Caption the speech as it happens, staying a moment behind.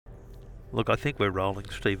Look, I think we're rolling,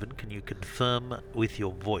 Stephen. Can you confirm with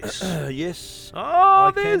your voice? Yes.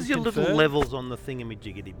 Oh, can there's your little confirm. levels on the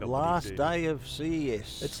thingamajiggy. Last day of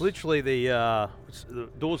CES. It's literally the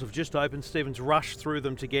doors have just opened. Stephen's rushed through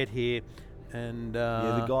them to get here, and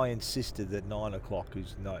the guy insisted that 9 o'clock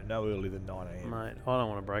is no earlier than 9 a.m. Mate, I don't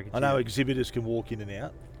want to break it to I know you. exhibitors can walk in and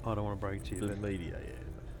out. I don't want to break it to you. The but media, yeah.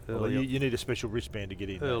 Well, Early, you need a special wristband to get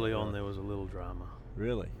in. early on, there was a little drama.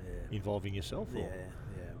 Really? Yeah. Involving yourself? Or? Yeah.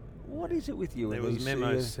 What is it with you? There and was these,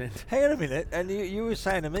 memos sent. Hang on a minute. And you were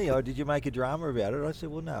saying to me, oh, did you make a drama about it? I said,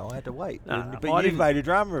 well, no, I had to wait. No, but I you didn't- made a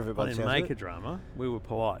drama of it. by I the didn't sounds of make a it. drama. We were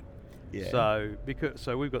polite. Yeah.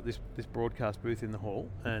 So we've got this broadcast booth in the hall,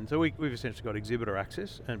 and so we've essentially got exhibitor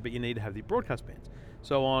access, but you need to have the broadcast bands.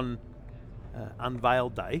 So on Unveil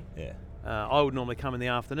Day, Yeah. I would normally come in the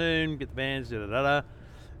afternoon, get the bands,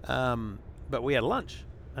 but we had lunch,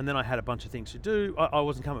 and then I had a bunch of things to do. I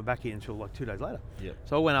wasn't coming back in until like 2 days later. Yep.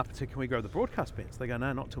 So I went up and said, "Can we grab the broadcast bands?" They go,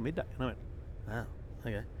 "No, not till midday." And I went, "Oh,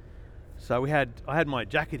 okay." So I had my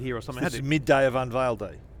jacket here or something. This is midday of Unveil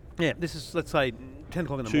Day. Yeah, this is, let's say, 10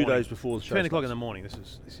 o'clock in the 2 morning. days before the show 10 o'clock in starts. the morning.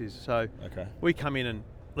 This is so. Okay. We come in and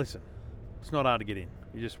listen. It's not hard to get in.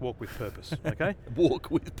 You just walk with purpose. Okay.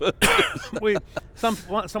 Walk with purpose.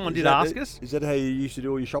 Someone did ask us. Is that how you used to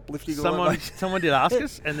do all your shoplifting? all that, mate? Someone did ask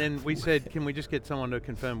us, and then we said, "Can we just get someone to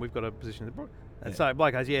confirm we've got a position in the board?" And Yeah. so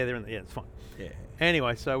Blake goes, "Yeah, they're in. Yeah, it's fine." Yeah.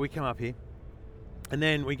 Anyway, so we come up here, and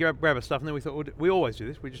then we grab our stuff, and then we thought we always do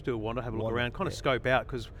this. We just do a wander, have a look Wander, around, kind of yeah. scope out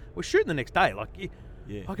because we're shooting the next day.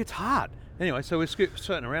 Yeah. Like it's hard. Anyway, so we're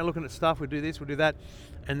skirting around, looking at stuff. We do this, we do that,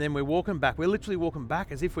 and then we're walking back. We're literally walking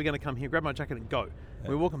back as if we're going to come here, grab my jacket, and go. Yeah.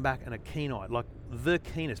 We're walking back, and a keen-eyed, like the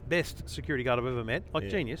keenest, best security guard I've ever met, like Yeah,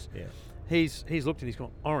 genius. yeah. He's looked and he's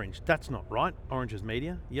gone, "Orange, that's not right. Orange is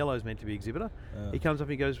media. Yellow is meant to be exhibitor." He comes up,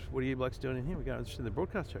 he goes, "What are you blokes doing in here?" We go, "I'm just in the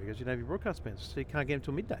broadcast show." He goes, "You don't have your broadcast pants, so you can't get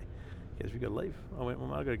until midday." He goes, "We've got to leave." I went,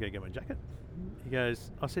 "Well, I've got to go get my jacket." He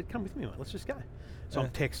goes, I said, "Come with me, mate. Let's just go." So I'm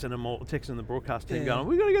texting the broadcast team, Yeah. going,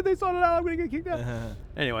 "We've got to get this sorted out. I'm going to get kicked out." Uh-huh.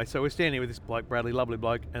 Anyway, so we're standing here with this bloke, Bradley, lovely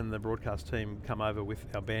bloke, and the broadcast team come over with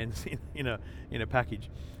our bands in a package.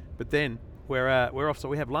 But then we're off, so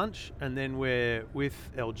we have lunch, and then we're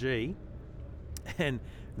with LG, and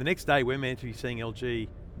the next day we're meant to be seeing LG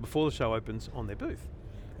before the show opens on their booth,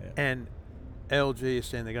 Yeah. and LG is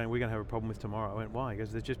standing there going, "We're going to have a problem with tomorrow." I went, "Why?" He goes,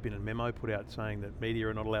 "There's just been a memo put out saying that media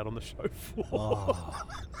are not allowed on the show floor." Oh.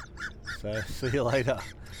 So see you later.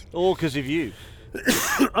 All because of you.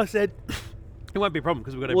 I said, "It won't be a problem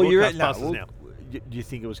because we've got our Well, broadcast passes now." Do you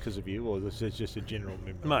think it was because of you, or this is just a general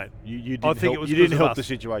memo? Mate, you didn't I think help, it was you 'cause didn't of help us. the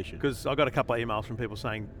situation. Because I got a couple of emails from people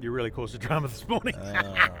saying, "You really caused a drama this morning."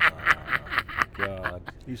 God,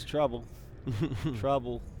 he's trouble.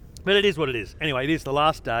 Trouble. But it is what it is. Anyway, it is the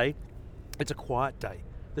last day. It's a quiet day.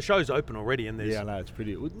 The show's open already, and there's. Yeah, I know, it's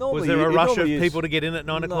pretty. Was Normally there a it rush of normally is- people to get in at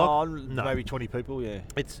 9 o'clock? No, maybe 20 people, yeah.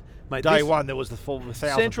 It's mate, Day this one, there was the full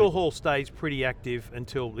 1,000 Central people. Hall stays pretty active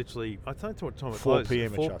until literally, I don't know what time it 4 closes.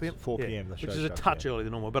 p.m. it 4 shuts. p.m. 4 Yeah, p.m. the show which is a shuts, touch yeah. earlier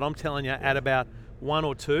than normal. But I'm telling you, at about 1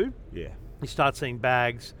 or 2, Yeah. you start seeing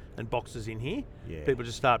bags and boxes in here. Yeah. People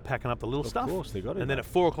just start packing up the little Of stuff. course, they got it, And then mate. at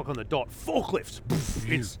 4 o'clock on the dot, forklifts.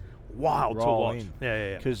 It's wild to Roll watch. in.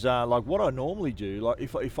 Yeah. Because like what I normally do, like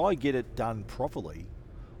if I get it done properly,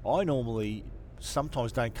 I normally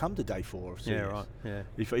sometimes don't come to day 4 of CES. Yeah, right. Yeah.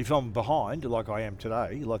 If I'm behind, like I am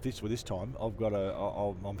today, like this with this time,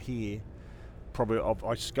 I'm here. Probably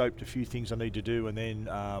I scoped a few things I need to do, and then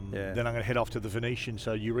I'm going to head off to the Venetian,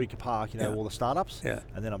 so Eureka Park, all the startups,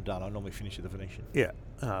 and then I'm done. I normally finish at the Venetian. Yeah.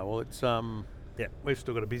 Well, it's we've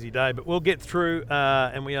still got a busy day, but we'll get through.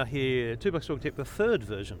 And we are here, $2 Talk Tip, the third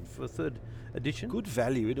version, for the third edition. Good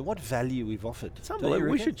value. And what value we've offered? It's Don't you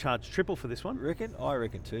unbelievable. We reckon? should charge triple for this one. Reckon? I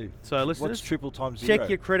reckon too. So listeners, what's triple times 0? check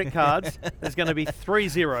your credit cards. There's going to be 3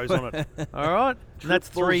 zeros on it. All right, and that's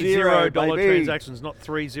Triple 3 zero, $0 baby. transactions, not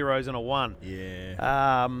 3 zeros and a 1.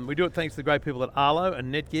 Yeah. We do it thanks to the great people at Arlo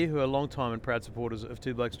and Netgear, who are long-time and proud supporters of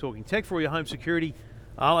Two Blokes Talking Tech. For all your home security,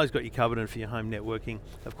 Arlo's got you covered, and for your home networking,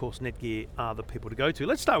 of course, Netgear are the people to go to.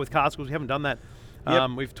 Let's start with cars, because we haven't done that.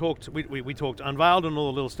 Yep. We've talked, we talked Unveiled and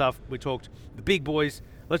all the little stuff. We talked the big boys.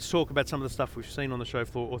 Let's talk about some of the stuff we've seen on the show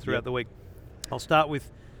floor or throughout the week. I'll start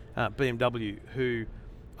with BMW, who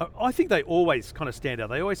I think they always kind of stand out.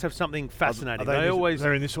 They always have something fascinating.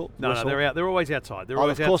 They're in this hall? No, they're out. They're always outside. They're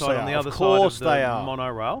always of course outside they on the are. other Of side course of the they are.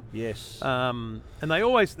 monorail. Yes. And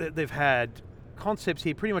they've had concepts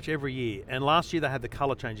here pretty much every year. And last year they had the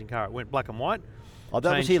colour changing car. It went black and white. Oh,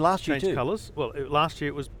 that was here last year changed too. colours. Well, last year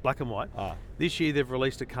it was black and white. This year they've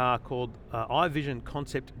released a car called iVision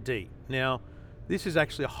Concept D. Now, this is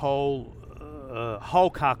actually a whole whole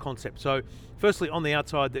car concept. So, firstly, on the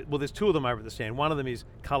outside, there's two of them over at the stand. One of them is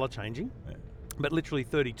colour changing, but literally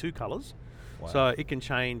 32 colours. Wow. So it can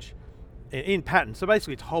change in pattern. So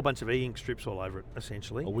basically, it's a whole bunch of e-ink strips all over it,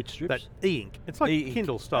 essentially. Or which strips? That e-ink. It's like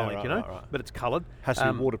Kindle style ink, right. But it's coloured. Has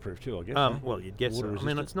to be waterproof too, I guess. Well, you'd guess so. I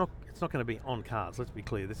mean, it's not going to be on cars. Let's be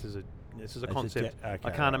clear. This is a concept. I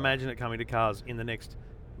can't imagine it coming to cars in the next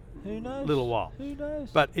little while. Who knows?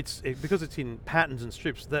 But because it's in patterns and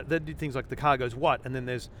strips. That did things like the car goes white, and then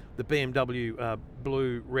there's the BMW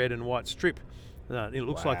blue, red, and white strip. It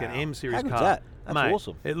looks like an M series car. That? That's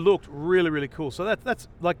awesome. It looked really, really cool. So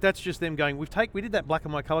that's just them going. We did that black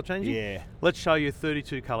and white color changing. Yeah. Let's show you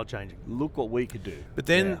 32 color changing. Look what we could do. But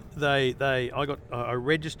then I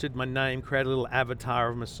registered my name, created a little avatar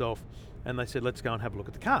of myself, and they said, let's go and have a look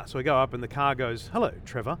at the car. So we go up and the car goes, hello,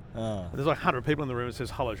 Trevor. And there's like 100 people in the room that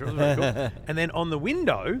says, hello, Trevor. It's very cool. And then on the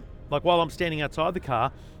window, like while I'm standing outside the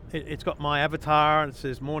car, it's got my avatar and it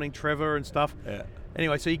says, morning, Trevor, and stuff. Yeah.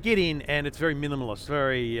 Anyway, so you get in and it's very minimalist,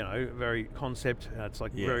 very concept. It's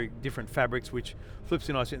like very different fabrics, which flips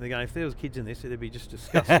in. I was sitting there going, if there was kids in this, it'd be just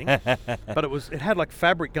disgusting. But it had like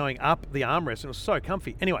fabric going up the armrest, and it was so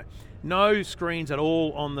comfy. Anyway, no screens at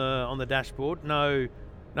all on the dashboard, no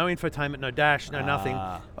infotainment, no dash, no nothing,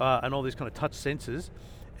 and all these kind of touch sensors.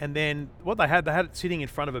 And then what they had it sitting in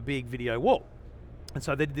front of a big video wall, and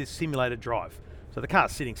so they did this simulated drive. So the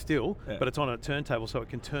car's sitting still, but it's on a turntable so it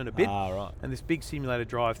can turn a bit. Right. And this big simulated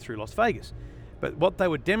drive through Las Vegas. But what they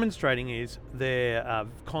were demonstrating is their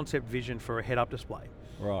concept vision for a head-up display.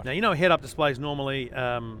 Right. Now, a head-up display is normally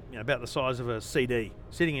about the size of a CD,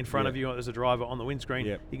 sitting in front of you as a driver on the windscreen.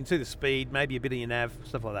 Yep. You can see the speed, maybe a bit of your nav,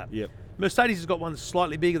 stuff like that. Yep. Mercedes has got one that's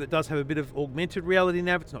slightly bigger that does have a bit of augmented reality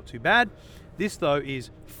nav. It's not too bad. This, though, is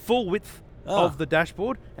full width of the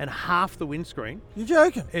dashboard and half the windscreen. You're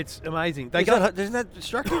joking. It's amazing. Isn't that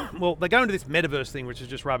distracting? Well, they go into this metaverse thing, which is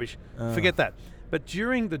just rubbish. Forget that. But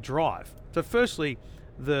during the drive, so firstly,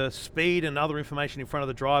 the speed and other information in front of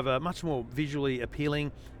the driver, much more visually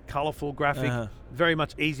appealing, colourful graphic, very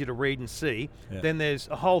much easier to read and see. Yeah. Then there's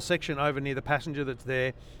a whole section over near the passenger that's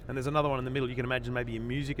there, and there's another one in the middle. You can imagine maybe your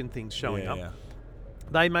music and things showing up. Yeah.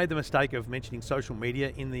 They made the mistake of mentioning social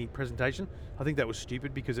media in the presentation. I think that was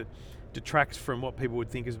stupid because it detracts from what people would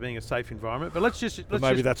think as being a safe environment. But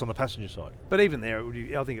maybe that's on the passenger side. But even there, I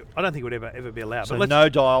don't think it would ever be allowed. So no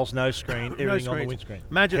dials, no screen, everything on the windscreen.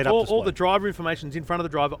 Imagine all the driver information's in front of the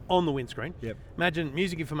driver on the windscreen. Yep. Imagine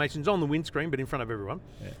music information's on the windscreen, but in front of everyone.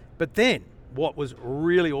 Yeah. But then, what was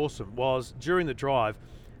really awesome was during the drive,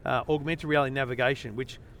 augmented reality navigation,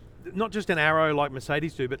 which not just an arrow like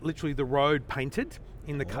Mercedes do, but literally the road painted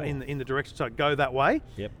in the direction, so go that way.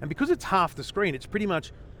 Yep. And because it's half the screen, it's pretty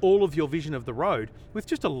much all of your vision of the road with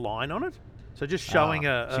just a line on it. So just showing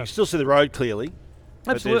so you can still see the road clearly.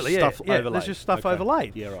 Absolutely, stuff overlaid. There's just stuff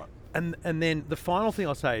overlaid. Yeah, right. And then the final thing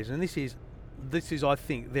I'll say is, and this is I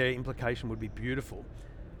think their implication would be beautiful.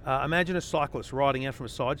 Imagine a cyclist riding out from a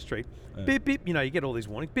side street. Beep, beep, you get all these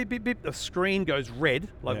warnings. Beep, beep, beep. The screen goes red,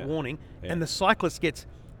 like warning, and the cyclist gets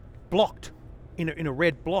blocked in a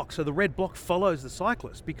red block. So the red block follows the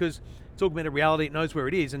cyclist because it's augmented reality, it knows where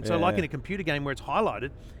it is. And so in a computer game where it's highlighted,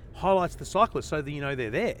 highlights the cyclist so that they're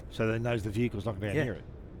there. So that it knows the vehicle's not going to be near it.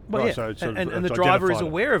 Well, right, so and the driver is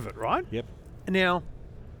aware of it, right? Yep. Now,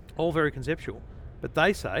 all very conceptual, but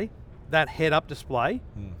they say that head-up display,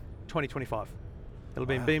 2025. It'll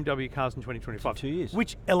be in BMW cars in 2025. 2 years.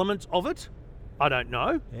 Which elements of it? I don't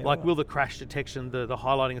know. Will the crash detection, the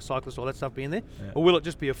highlighting a cyclist, all that stuff be in there? Yeah. Or will it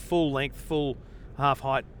just be a full length, full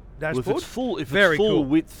half-height dashboard? Well, if it's full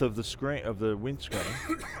width of the screen, of the windscreen,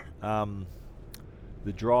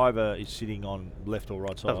 the driver is sitting on left or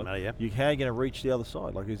right side. Doesn't matter, How are you going to reach the other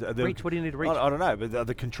side? Reach? What do you need to reach? I don't know, but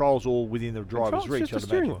the controls all within the driver's reach, I'd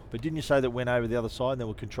imagine. But didn't you say that went over the other side and there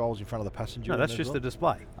were controls in front of the passenger? No, that's just the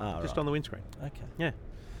display. Just on the windscreen. Okay. Yeah.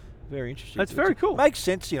 Very interesting. That's very cool. Makes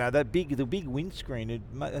sense, the big windscreen.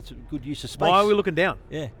 That's a good use of space. Why are we looking down?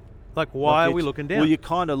 Yeah. Why are we looking down? Well, you're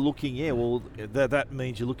kind of looking, that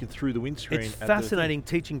means you're looking through the windscreen. It's fascinating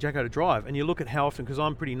teaching Jacko to drive, and you look at how often, because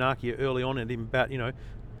I'm pretty narky early on and even about,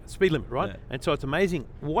 speed limit, right? Yeah. And so it's amazing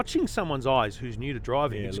watching someone's eyes who's new to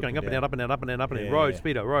driving, just going up and down, up and down, up and down, up and down, road,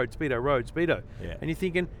 speedo, road, speedo, road, speedo. Yeah. And you're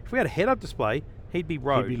thinking, if we had a head-up display, he'd be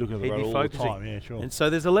road. He'd be looking at the road all focusing. The time, yeah, sure. And so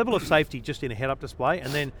there's a level of safety just in a head-up display,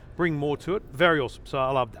 and then bring more to it. Very awesome. So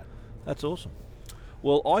I love that. That's awesome.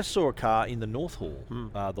 Well, I saw a car in the North Hall,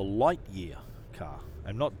 the Lightyear car,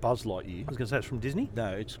 and not Buzz Lightyear. I was going to say it's from Disney? No,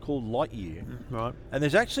 it's called Lightyear. Right. And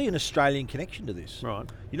there's actually an Australian connection to this. Right.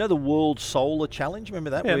 You know the World Solar Challenge? Remember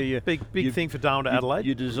that? Yeah, where big thing for Darwin to Adelaide.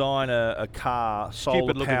 You design a car,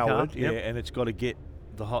 solar-powered, and it's got to get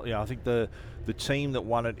the whole. I think the team that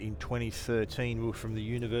won it in 2013 were from the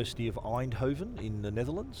University of Eindhoven in the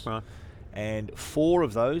Netherlands. Right. And 4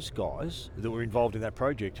 of those guys that were involved in that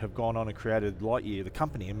project have gone on and created Lightyear, the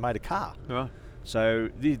company, and made a car. Right. So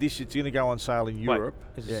this it's going to go on sale in Europe.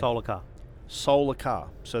 It's a solar car. Solar car.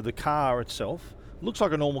 So the car itself looks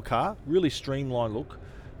like a normal car, really streamlined look.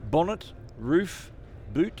 Bonnet, roof,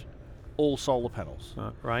 boot, all solar panels.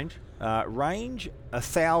 Range? Range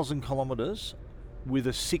 1,000 kilometres with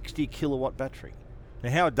a 60 kilowatt battery.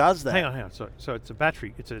 Now how it does that? Hang on. So it's a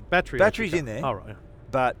battery. It's a battery. Battery's in there. Oh, right. Yeah.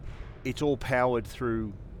 But it's all powered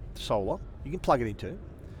through solar. You can plug it into,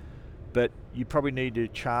 but you probably need to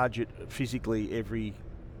charge it physically every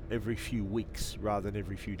few weeks rather than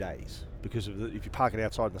every few days, because if you park it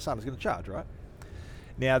outside in the sun, it's going to charge, right?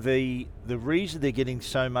 Now the reason they're getting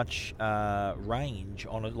so much range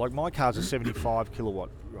on it, like my car's a 75 kilowatt,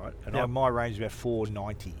 right, and my range is about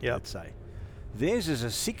 490, let's say. Theirs is a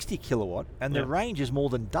 60 kilowatt, and the range is more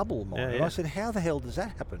than double mine. And I said, how the hell does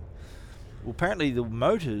that happen? Well, apparently the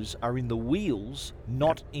motors are in the wheels,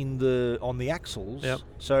 not on the axles. Yep.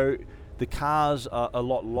 So the cars are a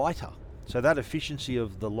lot lighter. So that efficiency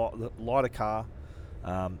of the lighter car,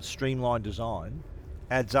 streamlined design,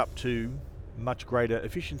 adds up to much greater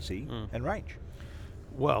efficiency and range.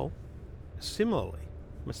 Well, similarly,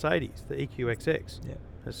 Mercedes, the EQXX,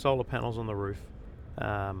 has solar panels on the roof.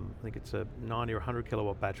 I think it's a 90 or 100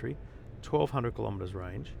 kilowatt battery, 1,200 kilometres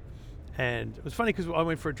range. And it was funny because I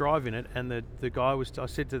went for a drive in it, and the guy I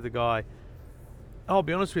said to the guy, I'll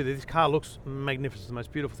be honest with you, this car looks magnificent. It's the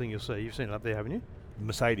most beautiful thing you'll see. You've seen it up there, haven't you?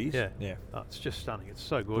 Mercedes? Yeah. Oh, it's just stunning. It's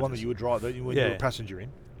so gorgeous. The one that you would drive, when you were a passenger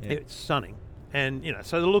in? Yeah. It's stunning. And,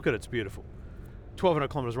 so the look at it's beautiful. 1,200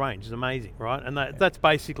 kilometres range is amazing, right? And that's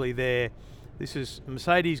basically this is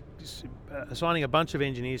Mercedes assigning a bunch of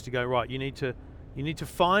engineers to go, right, you need to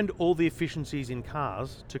find all the efficiencies in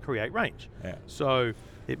cars to create range. Yeah. So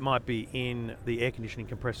it might be in the air conditioning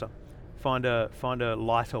compressor. Find a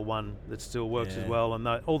lighter one that still works as well, and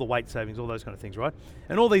all the weight savings, all those kind of things, right?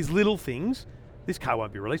 And all these little things, this car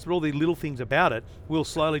won't be released, but all the little things about it will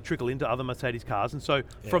slowly trickle into other Mercedes cars. And so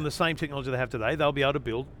from the same technology they have today, they'll be able to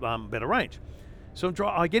build better range. So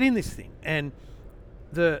I get in this thing, and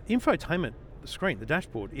the infotainment screen, the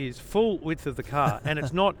dashboard, is full width of the car, and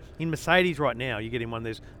it's not in Mercedes right now. You get in one,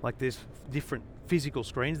 there's different physical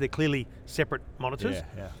screens. They're clearly separate monitors,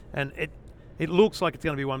 and it looks like it's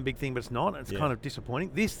going to be one big thing, but it's not. It's kind of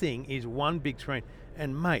disappointing. This thing is one big screen,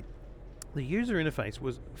 and mate, the user interface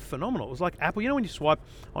was phenomenal. It was like Apple. You know when you swipe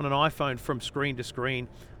on an iPhone from screen to screen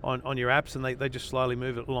on your apps, and they just slowly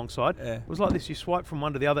move it alongside? Yeah. It was like this. You swipe from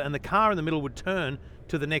one to the other, and the car in the middle would turn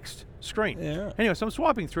to the next screen. Yeah. Anyway, so I'm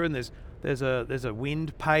swiping through, and there's a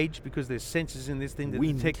wind page, because there's sensors in this thing that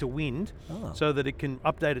detect a wind, so that it can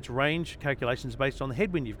update its range calculations based on the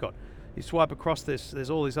headwind you've got. You swipe across this, there's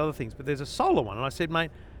all these other things, but there's a solar one. And I said,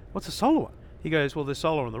 mate, what's a solar one? He goes, well, there's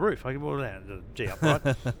solar on the roof. I go, well, gee up,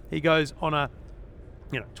 right? He goes, on a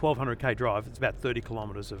 1,200k drive, it's about 30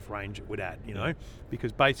 kilometres of range it would add,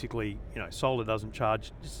 because basically, solar doesn't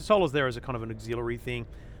charge. Solar's there as a kind of an auxiliary thing.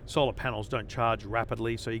 Solar panels don't charge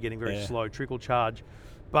rapidly, so you're getting very slow trickle charge.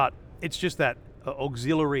 But it's just that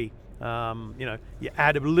auxiliary, you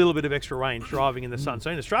add a little bit of extra range driving in the sun.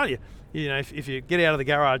 So in Australia, if you get out of the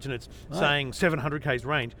garage and it's saying 700 k's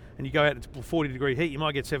range, and you go out, it's 40 degree heat, you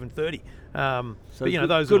might get 730. So but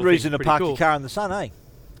those good reason to park your car in the sun, eh?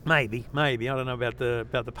 Maybe. I don't know about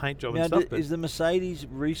the paint job and stuff. Is the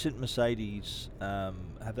recent Mercedes,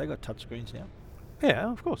 have they got touchscreens now?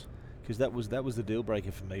 Yeah, of course. Because that was the deal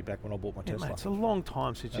breaker for me back when I bought my Tesla. Mate, it's a long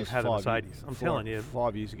time since you've had a Mercedes. I'm telling you.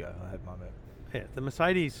 5 years ago, I had mine. Yeah, the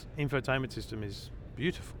Mercedes infotainment system is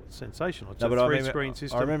beautiful. It's sensational. It's a three-screen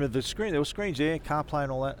system. I remember the screen. There were screens there, CarPlay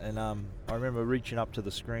and all that. And I remember reaching up to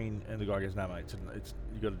the screen, and the guy goes, "No, mate, it's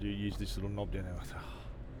you got to use this little knob down there." I thought,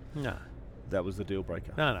 no, that was the deal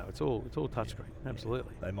breaker. No, it's all touchscreen.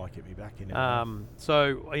 Absolutely. They might get me back in.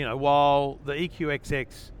 So while the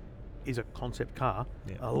EQXX is a concept car,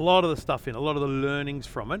 a lot of the stuff a lot of the learnings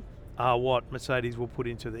from it are what Mercedes will put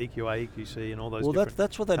into the EQA, EQC, and all those. Well,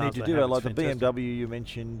 that's what they need to do. Like the BMW you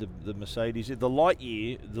mentioned, the Mercedes, the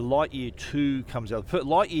Lightyear 2 comes out.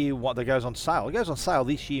 Lightyear, that goes on sale. It goes on sale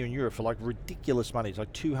this year in Europe for like ridiculous money. It's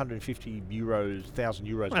like 250 euros, 1,000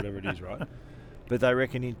 euros, whatever it is, right? But they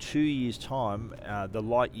reckon in 2 years' time, the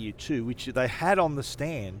Lightyear 2, which they had on the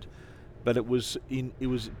stand, but it was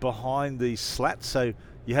behind these slats, so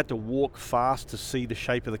you had to walk fast to see the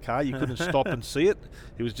shape of the car. You couldn't stop and see it.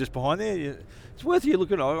 It was just behind there. It's worth you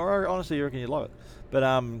looking at. Honestly, you reckon you'd love it.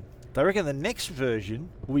 But they reckon the next version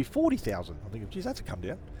will be 40,000. I think, geez, that's a come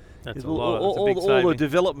down. That's a lot. All the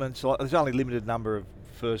developments, there's only a limited number of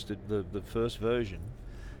first version.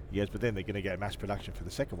 Yes, but then they're going to go mass production for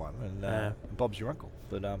the second one, and Bob's your uncle.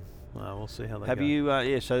 But well, we'll see how they have go.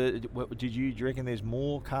 you? So do you reckon there's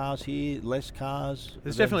more cars here, less cars?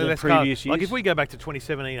 There's definitely less previous cars. years? Like if we go back to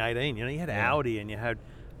 2017, 18, you had Audi and you had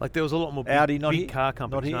there was a lot more Audi, big car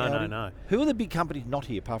companies. No. Who are the big companies not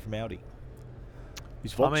here apart from Audi?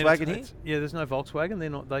 Is Volkswagen here? Yeah, there's no Volkswagen. They're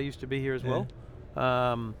not. They used to be here as well.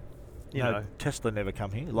 You know, Tesla never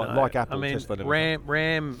come here. Like Apple, Tesla never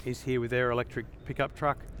Ram is here with their electric pickup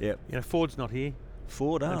truck. Yeah. Ford's not here.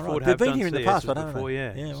 Ford, Ford they've been here in the past, but before,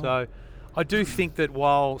 yeah. So I do think that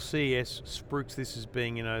while CES spruiks this as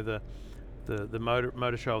being, the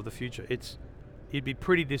motor show of the future, you'd be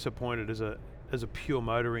pretty disappointed as a pure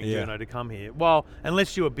motoring journo to come here. Well,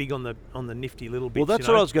 unless you were big on the nifty little bits. Well, that's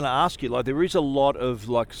what I was going to ask you. Like, there is a lot of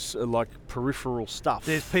like peripheral stuff.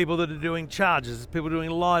 There's people that are doing chargers. There's people doing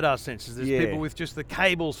LiDAR sensors. There's people with just the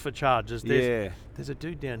cables for chargers. There's a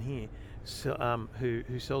dude down here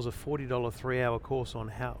who sells a $40 3-hour course on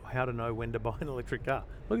how to know when to buy an electric car.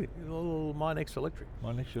 Look at it, My Next Electric.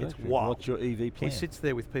 My Next Electric. It's wild. What's your EV plan? He sits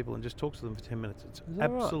there with people and just talks to them for 10 minutes. It's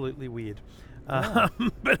absolutely weird.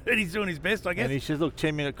 But he's doing his best, I guess. And he says, look,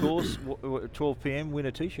 10-minute course, 12 p.m., win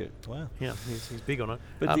a T-shirt. Wow. Yeah, he's big on it.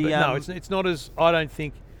 But no, it's not as, I don't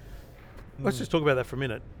think, let's just talk about that for a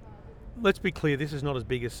minute. Let's be clear, this is not as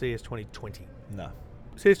big as CES 2020. No.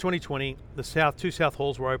 CES 2020, the two south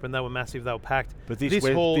halls were open, they were massive, they were packed. But this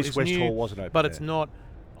West hall wasn't open. But it's not,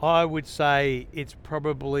 I would say it's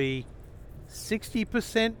probably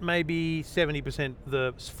 60%, maybe 70%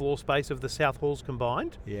 the floor space of the south halls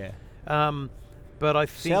combined. Yeah. But I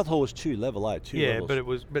think South Hall was level 8.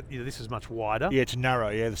 Levels. but this is much wider. Yeah, it's narrow.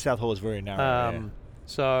 Yeah, the South Hall is very narrow.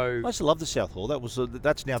 So I used to love the South Hall.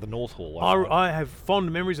 That's now the North Hall. I have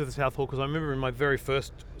fond memories of the South Hall because I remember in my very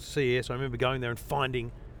first CES, I remember going there and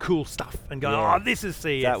finding cool stuff and going, "Oh, this is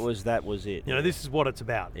CES." That was it. This is what it's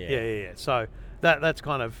about. Yeah. So that's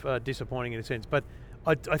kind of disappointing in a sense. But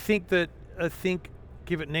I think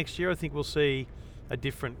give it next year, I think we'll see a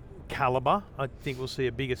different caliber. I think we'll see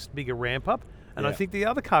a bigger ramp up. And I think the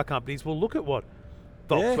other car companies will look at what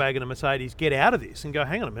Volkswagen and Mercedes get out of this and go,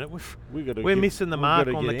 hang on a minute, we're missing the mark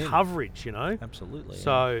on the coverage, Absolutely.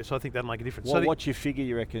 So I think that'll make a difference. What's your figure,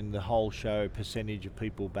 you reckon, the whole show, percentage of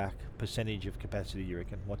people back, percentage of capacity, you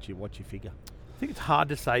reckon? What's your figure? I think it's hard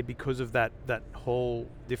to say because of that whole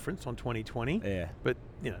difference on 2020. Yeah. But,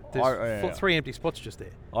 there's 3 empty spots just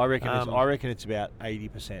there. I reckon it's about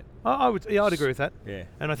 80%. I'd agree with that. Yeah.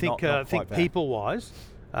 And I think people-wise,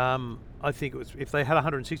 I think it was, if they had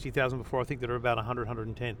 160,000 before, I think they're about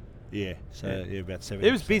 110. Yeah, so about 70.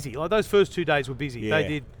 It was busy. Like those first 2 days were busy. Yeah. They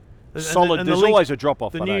did solid. And there's always a drop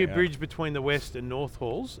off. The new bridge between the West and North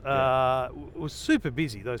halls was super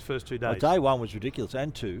busy those first 2 days. Day 1 was ridiculous,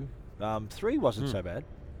 and 2, 3 wasn't so bad.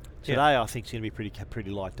 Today I think it's going to be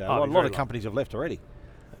pretty light day. A lot of companies have left already.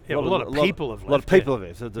 Yeah, a lot of people have left. A lot of people have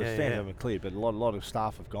left. So the stands haven't cleared, but a lot of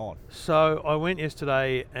staff have gone. So I went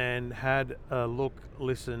yesterday and had a look,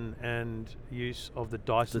 listen, and use of the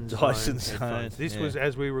Dyson Zone. This was,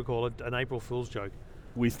 as we recall it, an April Fool's joke.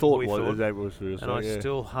 We thought it was April Fool's, and I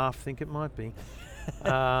still half think it might be. They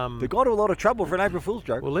got into a lot of trouble for an April Fool's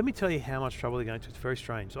joke. Well, let me tell you how much trouble they're going to. It's very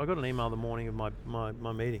strange. So I got an email the morning of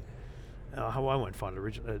my meeting. I won't find it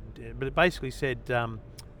originally, but it basically said,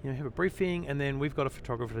 have a briefing, and then we've got a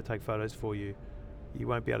photographer to take photos for you. You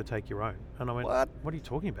won't be able to take your own. And I went, what are you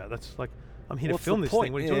talking about? That's like, I'm here to film this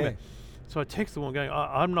thing. What are you talking about? So I texted the woman going,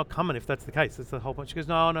 I'm not coming if that's the case. That's the whole point. She goes,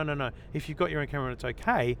 no. If you've got your own camera and it's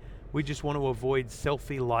okay, we just want to avoid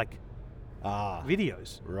selfie-like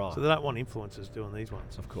videos. Right. So they don't want influencers doing these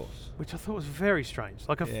ones. Of course. Which I thought was very strange.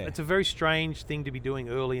 It's a very strange thing to be doing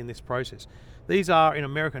early in this process. These are, in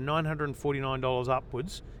America, $949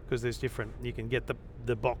 upwards, because there's different, you can get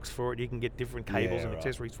the box for it, you can get different cables and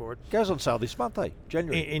accessories for it. Goes on sale this month,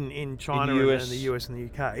 January. In China and the US and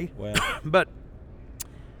the UK. Wow. But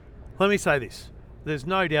let me say this. There's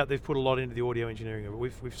no doubt they've put a lot into the audio engineering of it.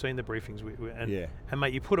 We've seen the briefings, and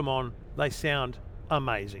mate, you put them on, they sound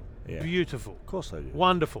amazing. Yeah. Beautiful. Of course they do.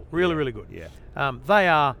 Wonderful. Really, really good. Yeah. They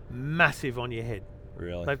are massive on your head.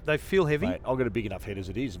 Really? They feel heavy. Mate, I've got a big enough head as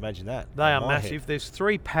it is. Imagine that. They are massive. Head. There's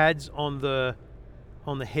 3 pads on the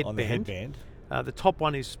headband. On the headband. The top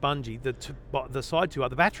one is spongy. The side 2 are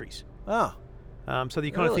the batteries. Ah. So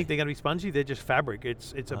you kind of think they're going to be spongy. They're just fabric.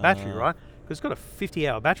 It's a battery, right? Because it's got a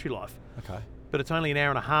 50-hour battery life. Okay. But it's only an hour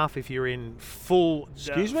and a half if you're in full.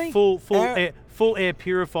 Excuse me? Full air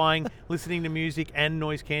purifying, listening to music and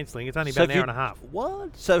noise cancelling. It's only about an hour and a half.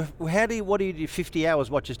 What? So what do you do 50 hours?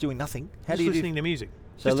 What, just doing nothing? How do you listening to music?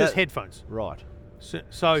 So just headphones. Right.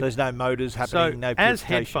 So there's no motors happening. No as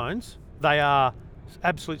headphones, they are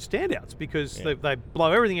absolute standouts because they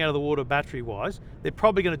blow everything out of the water battery-wise. They're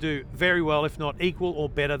probably going to do very well, if not equal or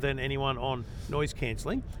better than anyone on noise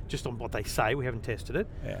cancelling, just on what they say. We haven't tested it.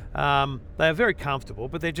 Yeah. They are very comfortable,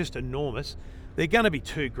 but they're just enormous. They're going to be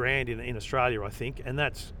 $2,000 in Australia, I think, and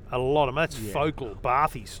that's a lot of money. That's focal,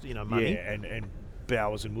 Barthy, money. Yeah, and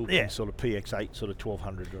Bowers and Wilkins sort of PX8, sort of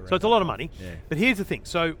 1,200. So it's a lot of money. Yeah. But here's the thing.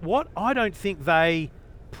 So what I don't think they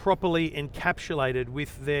properly encapsulated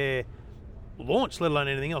with their launch, let alone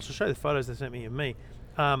anything else, I'll show you the photos they sent me of me,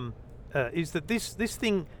 is that this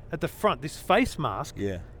thing at the front, this face mask,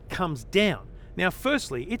 comes down. Now,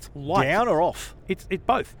 firstly, it's light. Down or off? It's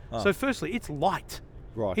both. Oh. So firstly, it's light.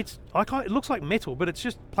 Right. It looks like metal, but it's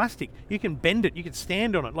just plastic. You can bend it. You can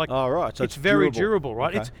stand on it. So it's very durable,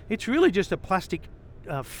 right? Okay. It's really just a plastic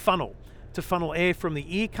funnel to funnel air from the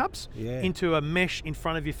ear cups into a mesh in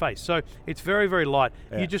front of your face. So it's very, very light.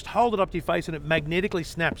 Yeah. You just hold it up to your face and it magnetically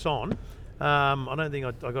snaps on. I don't think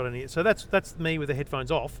I got any. So that's me with the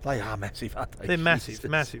headphones off. They are massive, aren't they? They're massive,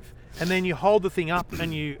 massive. And then you hold the thing up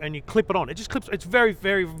and you clip it on. It just clips. It's very,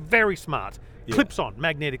 very, very smart. Yeah. Clips on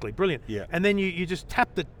magnetically, brilliant. Yeah. And then you just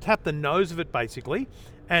tap the nose of it basically,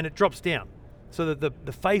 and it drops down, so that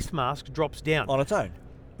the face mask drops down on its own.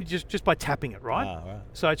 Just by tapping it, right? Right.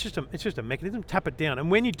 So it's just a mechanism. Tap it down,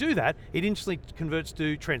 and when you do that, it instantly converts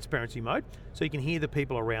to transparency mode, so you can hear the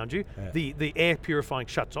people around you. Yeah. The air purifying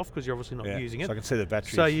shuts off because you're obviously not using it. So I can see the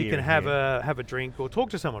battery. So you can have a drink or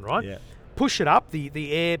talk to someone, right? Yeah. Push it up,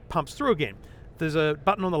 the air pumps through again. There's a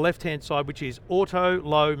button on the left-hand side which is auto,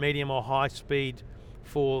 low, medium, or high speed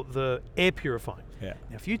for the air purifying. Yeah.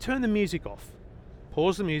 Now, if you turn the music off,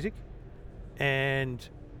 pause the music, and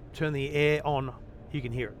turn the air on, you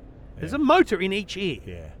can hear it. There's a motor in each ear.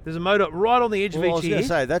 Yeah. There's a motor right on the edge of each ear. I was going to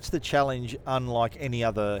say, that's the challenge, unlike any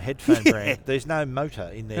other headphone brand. There's no motor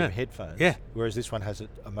in their headphones. Yeah. Whereas this one has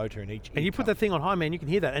a motor in each ear. And you put that thing on high, man, you can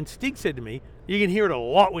hear that. And Stig said to me, you can hear it a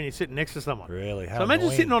lot when you're sitting next to someone. Really? How so imagine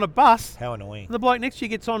annoying. sitting on a bus. How annoying. The bloke next to you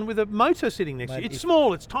gets on with a motor sitting next to you. It's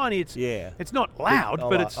small, it's tiny, it's not loud,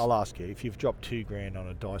 but it's... I'll ask you, if you've dropped $2,000 on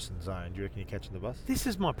a Dyson Zone, do you reckon you're catching the bus? This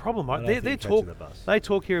is my problem, right? They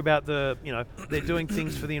talk here about they're doing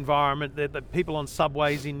things for the environment. The people on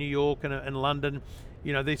subways in New York and London,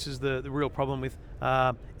 this is the real problem with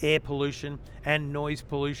air pollution and noise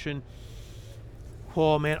pollution.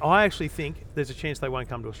 Oh man, I actually think there's a chance they won't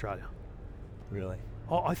come to Australia. Really?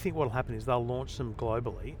 I think what'll happen is they'll launch them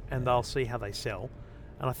globally and they'll see how they sell.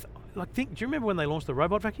 And do you remember when they launched the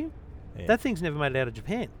robot vacuum? Yeah. That thing's never made it out of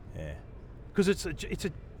Japan. Yeah. Because it's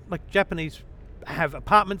like Japanese have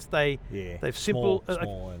apartments. They've simple.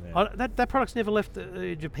 Small that product's never left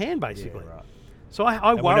Japan basically. Yeah, right. So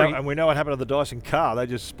I worry. And we know what happened to the Dyson car. They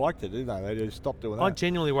just spiked it, didn't they? They just stopped doing that. I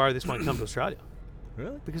genuinely worry this won't come to Australia.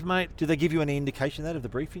 Really? Because, mate... Did they give you any indication of that of the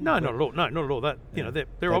briefing? No, not at all. No, not at all. That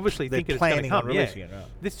they're obviously thinking it's going to come. It, right.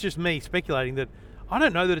 This is just me speculating that I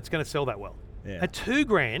don't know that it's going to sell that well. Yeah. At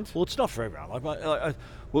 $2,000... Well, it's not for everyone.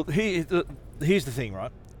 Here's the thing,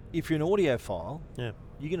 right? If you're an audiophile, you're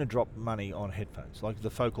going to drop money on headphones, like the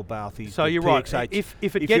Focal Balthies. So you're PX8s. Right.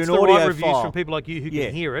 If it gets the right reviews from people like you who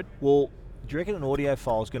can hear it... Well, do you reckon an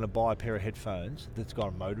audiophile is going to buy a pair of headphones that's got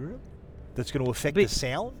a motor in it? That's going to affect the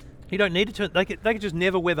sound? You don't need to turn. They could just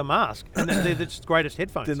never wear the mask, and they're the greatest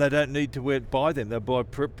headphones. Then they don't need to buy them. They'll buy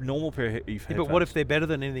normal pair of headphones. Yeah, but what if they're better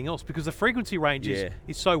than anything else? Because the frequency range is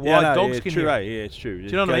so wide, dogs can hear it. Yeah, it's true. Do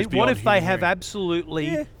you know what I mean? What if they have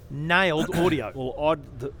absolutely nailed audio? Well,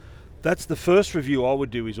 that's the first review I would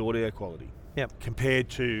do is audio quality. Yeah. Compared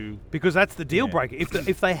to... Because that's the deal breaker.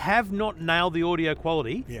 If they have not nailed the audio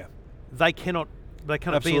quality, they cannot... They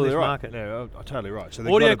cannot be in this market. Yeah, totally right. So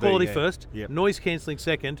audio quality first, noise cancelling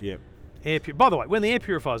second. Air by the way, when the air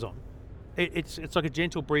purifier's on, it's like a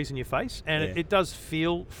gentle breeze in your face, and it does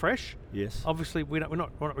feel fresh. Yes. Obviously, we're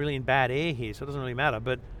not really in bad air here, so it doesn't really matter.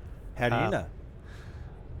 But how do you know?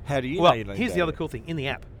 How do you know? Well, here's the other cool thing in the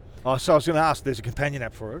app. Oh, so I was going to ask. There's a companion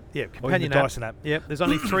app for it. Yeah, companion app. Dyson app. Yeah, there's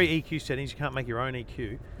only 3 EQ settings. You can't make your own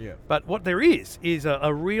EQ. Yeah. But what there is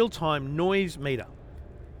a real-time noise meter.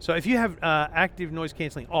 So if you have active noise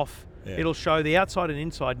cancelling off, it'll show the outside and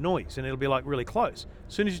inside noise, and it'll be like really close.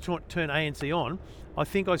 As soon as you turn ANC on, I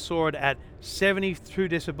think I saw it at 72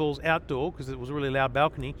 decibels outdoor because it was a really loud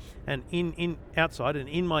balcony, and in outside, and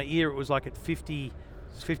in my ear it was like at 50,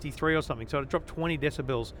 53 or something. So it dropped 20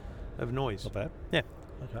 decibels of noise. Not bad. Yeah.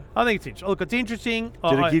 Okay. I think it's interesting. Look, it's interesting.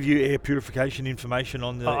 Did it give you air purification information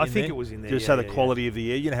on the? I think it was in there. Did it say the quality of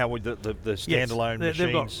the air? You know how with the standalone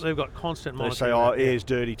machines, they've got constant they monitoring. say, air's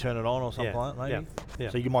dirty, turn it on or something like that, maybe? Yeah.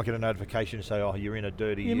 So you might get a notification to say, you're in a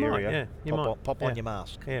dirty area. Pop on your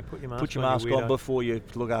mask. Yeah, put your mask on before you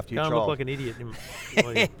look after your child. Don't look like an idiot.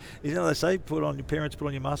 Isn't that what they say? Put on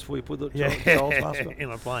your mask before you put the child's mask on?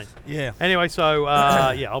 In a plane. Yeah. Anyway, so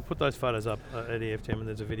I'll put those photos up at EFTM, and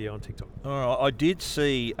there's a video on TikTok. All right, I did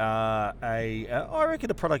see I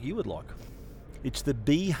reckon a product you would like. It's the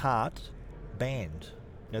Beheart band.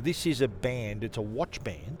 Now this is a band. It's a watch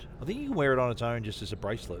band. I think you can wear it on its own just as a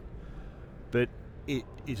bracelet, but it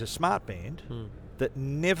is a smart band that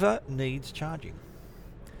never needs charging.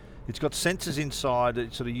 It's got sensors inside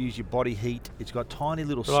that sort of use your body heat. It's got tiny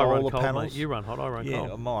little solar panels. Mate. You run hot, I run cold.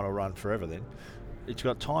 Yeah, mine will run forever then. It's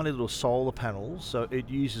got tiny little solar panels, so it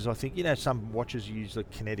uses, I think, some watches use the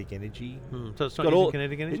kinetic energy. So it's not using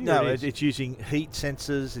kinetic energy? No, it's using heat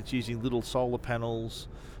sensors, it's using little solar panels,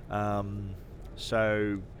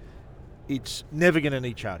 so it's never going to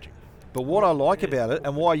need charging. But what I like about it,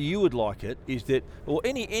 and why you would like it, is that,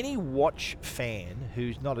 any watch fan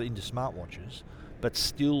who's not into smartwatches, but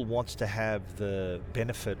still wants to have the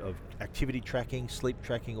benefit of activity tracking, sleep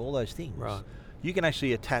tracking, all those things, right, you can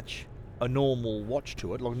actually attach a normal watch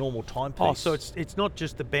to it, like a normal timepiece. Oh, so it's not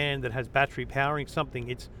just the band that has battery powering something,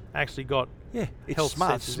 it's actually got it's health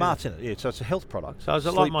smart in it. Yeah, so it's a health product. So is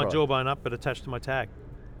it like my Jawbone up but attached to my tag?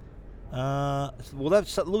 Well, look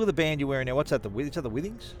at the band you're wearing now. What's that, is that the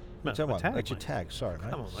Withings? No, that one? Tag, that's your tag, sorry,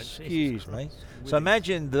 mate. Come on, mate. Excuse me. So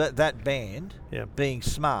imagine that band being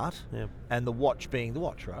smart and the watch being the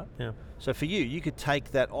watch, right? Yeah. So for you could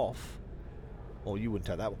take that off, or you wouldn't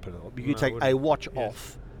take that, put it off. You could take a watch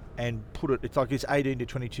off and put it, it's like this 18 to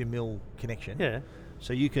 22 mil connection. Yeah.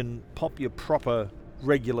 So you can pop your proper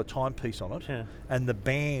regular timepiece on it, and the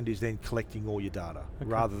band is then collecting all your data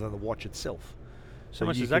rather than the watch itself. So how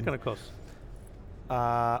much is that going to cost?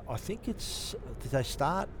 I think it's, did they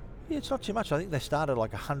start? Yeah, it's not too much. I think they started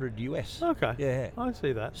like $100 US. Okay. Yeah. I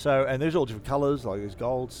see that. So, and there's all different colours, like there's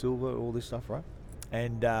gold, silver, all this stuff, right?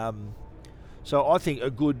 And so I think a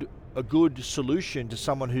good solution to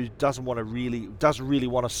someone who doesn't really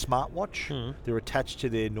want a smartwatch. They're attached to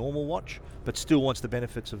their normal watch, but still wants the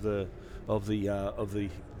benefits of the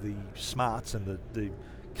smarts and the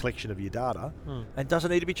collection of your data, and doesn't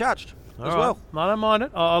need to be charged as well. I don't mind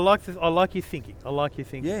it. I like your thinking.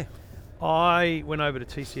 Yeah. I went over to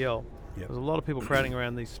TCL. There's a lot of people crowding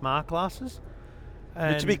around these smart glasses.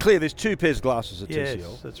 And to be clear, there's two pairs of glasses at TCL.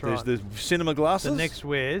 Yes, that's right. There's the cinema glasses. The Next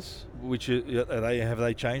Wears. Which have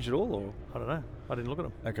they changed at all? Or? I don't know. I didn't look at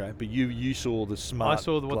them. Okay, but you saw the smart. I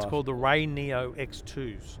saw what's called the Ray Neo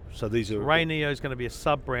X2s. So these are Ray Neo is going to be a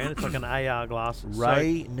sub brand. It's like an AR glasses.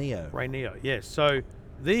 Ray Neo. Yes. So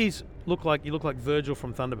these look like Virgil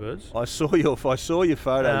from Thunderbirds. I saw your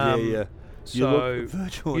photo. Yeah. You look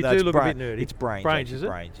a bit nerdy. It's Brains. Brains, is it?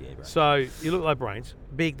 Brains, yeah. Brains. So you look like Brains.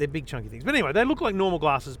 They're big chunky things. But anyway, they look like normal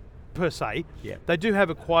glasses per se. Yeah. They do have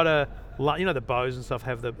the bows and stuff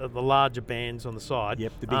have the larger bands on the side.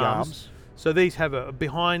 Yep, the big arms. So these have a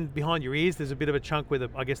behind your ears. There's a bit of a chunk where the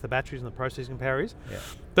batteries and the processing power is. Yeah.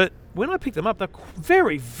 But when I picked them up, they're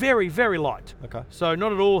very, very, very light. Okay. So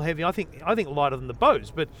not at all heavy. I think lighter than the bows.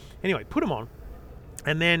 But anyway, put them on,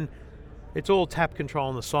 and then it's all tap control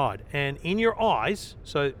on the side and in your eyes.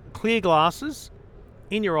 So clear glasses,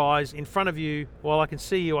 in your eyes, in front of you. While I can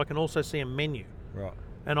see you, I can also see a menu. Right.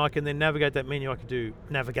 And I can then navigate that menu. I could do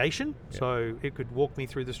navigation, so it could walk me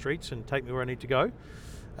through the streets and take me where I need to go.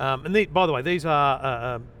 And by the way, these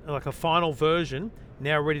are like a final version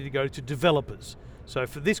now ready to go to developers. So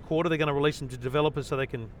for this quarter, they're going to release them to developers so they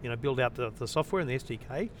can build out the software and the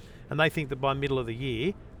SDK. And they think that by middle of the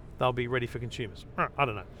year, they'll be ready for consumers. I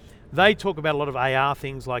don't know. They talk about a lot of AR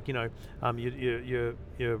things like, you're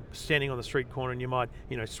standing on the street corner and you might,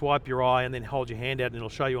 swipe your eye and then hold your hand out and it'll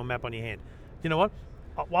show you a map on your hand. You know what?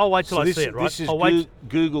 I'll wait till I see it, right? This is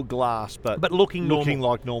Google Glass, but looking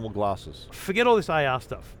like normal glasses. Forget all this AR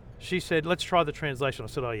stuff. She said, let's try the translation. I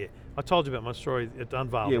said, oh, yeah. I told you about my story at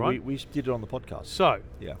Unveiled, right? Yeah, we did it on the podcast. So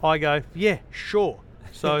I go, yeah, sure.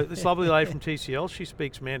 So this lovely lady from TCL, she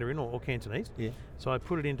speaks Mandarin or Cantonese. Yeah. So I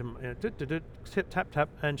put it into tap,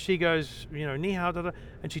 and she goes, ni hao, da, da,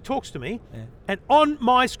 and she talks to me. Yeah. And on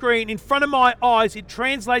my screen, in front of my eyes, it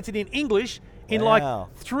translates it in English in like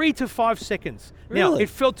 3 to 5 seconds. Really? Now, it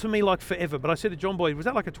felt to me like forever, but I said to John Boy, was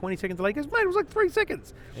that like a 20-second delay? He goes, mate, it was like 3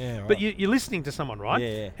 seconds. Yeah, right. But you're listening to someone, right?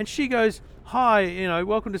 Yeah. And she goes, hi,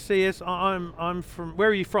 welcome to CS. I'm from, where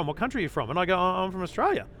are you from? What country are you from? And I go, I'm from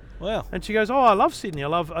Australia. Wow. And she goes, oh, I love Sydney. I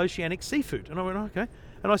love oceanic seafood. And I went, okay.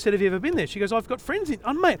 And I said, have you ever been there? She goes, I've got friends in.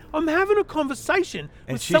 Mate, I'm having a conversation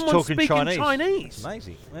with she's someone talking speaking Chinese.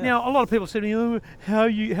 Amazing. Wow. Now, a lot of people said to me, oh, how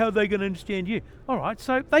are they going to understand you? All right,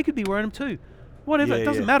 so they could be wearing them too. Whatever, it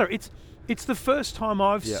doesn't matter. It's the first time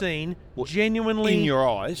I've seen genuinely... In your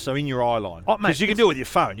eyes, so in your eye line. Because you can do it with your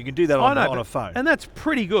phone. You can do that on a phone. And that's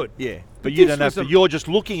pretty good. Yeah, but you don't have to. You're just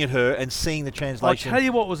looking at her and seeing the translation. I'll tell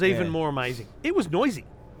you what was even more amazing. It was noisy.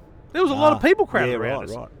 There was a lot of people crowded around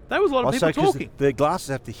us. Right. There was a lot of people talking. The glasses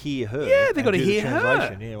have to hear her. Yeah, they've got to hear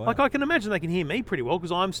her. Yeah, wow. Like, I can imagine they can hear me pretty well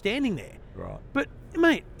because I'm standing there. Right. But,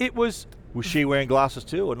 mate, it was... Was she wearing glasses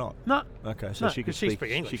too or not? No. Okay, so she could speak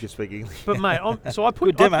English. She could speak English. But, mate, so I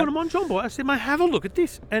put them on John Boy. I said, mate, have a look at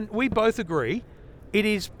this. And we both agree it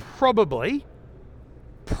is probably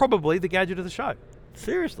the gadget of the show.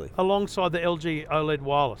 Seriously? Alongside the LG OLED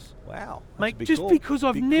wireless. Wow. Mate, just because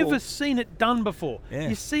I've never seen it done before. Yeah.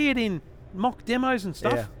 You see it in mock demos and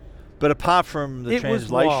stuff. Yeah. But apart from the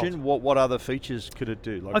translation, what other features could it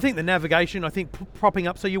do? Like, I think the navigation, propping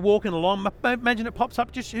up so you're walking along, imagine it pops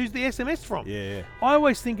up just who's the SMS from. Yeah. I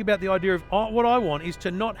always think about the idea of what I want is to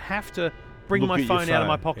not have to bring my phone out of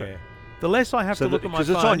my pocket. Yeah. The less I have to look at my phone. Because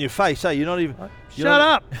it's on your face, You're not even... Shut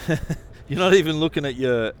up! You're not even looking at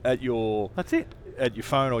your... That's it. At your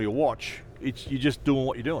phone or your watch. You're just doing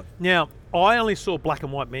what you're doing. Now, I only saw black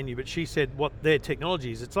and white menu, but she said what their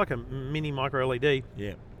technology is. It's like a mini micro LED.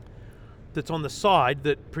 Yeah. That's on the side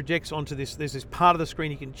that projects onto this. There's this part of the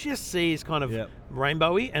screen you can just see is kind of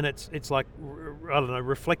rainbowy, and it's like, I don't know,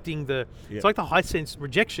 reflecting the. It's like the Hisense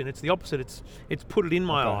rejection. It's the opposite. It's put it in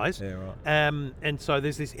my eyes. Yeah, right. And so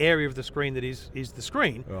there's this area of the screen that is the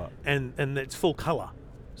screen, right. and it's full color.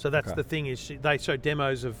 So that's the thing is they show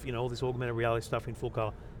demos of all this augmented reality stuff in full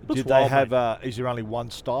color. Did they have? Is there only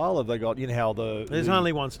one style? Have they got? You know how the? There's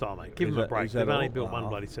only one style, mate. Give them a break. They've only built one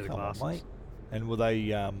bloody set of glasses. On, mate. And were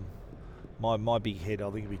they? My big head, I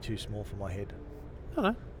think it'd be too small for my head.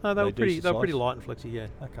 No, they were pretty. They were pretty light and flexy. Yeah.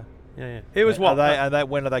 Okay. Yeah. It was what?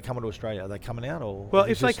 When are they coming to Australia? Are they coming out or? Well,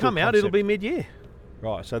 if they come out, it'll be mid-year.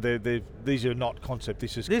 Right. So these are not concept.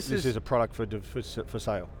 This is a product for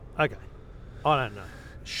sale. Okay. I don't know.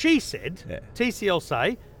 She said, TCL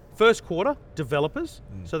say, first quarter, developers,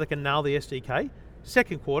 so they can nail the SDK.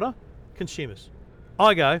 Second quarter, consumers.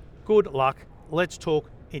 I go, good luck, let's talk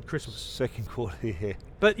in Christmas. Second quarter, yeah.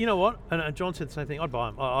 But you know what? And John said the same thing. I'd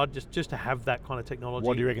buy them. I'd just to have that kind of technology.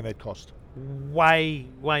 What do you reckon they'd cost? Way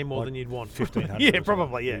more than you'd want. 1,500. Yeah,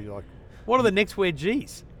 probably, yeah. What are the next Wear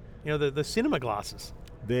Gs? The cinema glasses.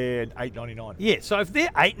 They're $8.99. Yeah, so if they're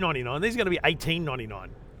 $8.99, these are going to be $18.99.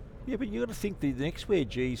 Yeah, but you've got to think the next Wear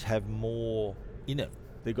Gs have more in it.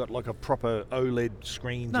 They've got like a proper OLED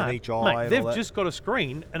screens in each eye. Mate, they've just got a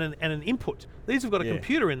screen and an input. These have got a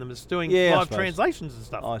computer in them that's doing live translations and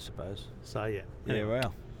stuff. I suppose. So yeah. Yeah,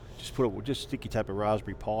 wow. Just sticky tape a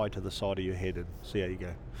Raspberry Pi to the side of your head and see how you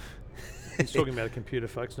go. He's talking about a computer,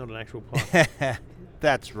 folks, not an actual Pi.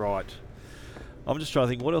 That's right. I'm just trying to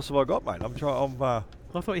think, what else have I got, mate?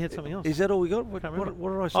 I thought you had something else. Is that all we got? What did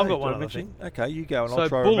I say? I've got one other thing. Okay, you go and I'll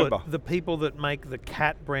try to remember. The people that make the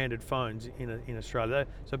Cat-branded phones in Australia.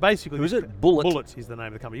 So basically... Who is it? Bullet. Bullet is the name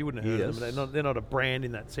of the company. You wouldn't have heard of them. They're not a brand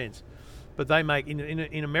in that sense. But they make...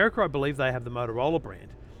 In America, I believe they have the Motorola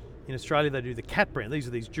brand. In Australia, they do the Cat brand. These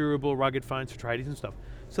are these durable, rugged phones for tradies and stuff.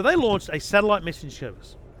 So they launched a satellite messaging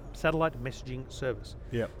service.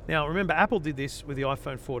 Yeah. Now, remember, Apple did this with the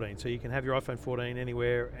iPhone 14, so you can have your iPhone 14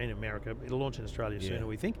 anywhere in America. It'll launch in Australia sooner,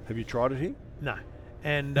 we think. Have you tried it here? No.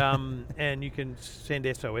 And and you can send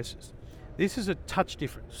SOSs. This is a touch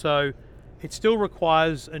different. So it still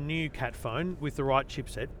requires a new Cat phone with the right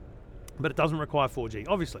chipset, but it doesn't require 4G,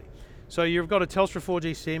 obviously. So you've got a Telstra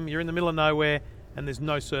 4G SIM, you're in the middle of nowhere, and there's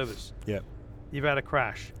no service. Yeah. You've had a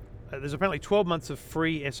crash. There's apparently 12 months of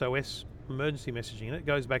free SOS emergency messaging in it. It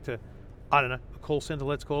goes back to, I don't know, a call center,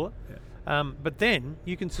 let's call it. Yeah. But then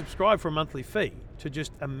you can subscribe for a monthly fee to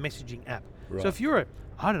just a messaging app. Right. So if you're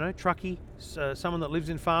truckie, someone that lives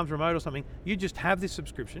in farms remote or something, you just have this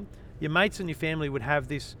subscription. Your mates and your family would have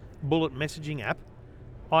this Bullet messaging app,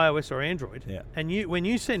 iOS or Android. Yeah. And when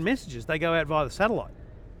you send messages, they go out via the satellite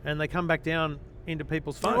and they come back down into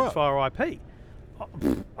people's phones via IP.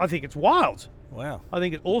 I think it's wild. Wow. I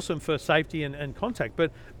think it's awesome for safety and contact.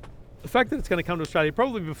 But the fact that it's going to come to Australia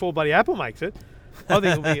probably before bloody Apple makes it, I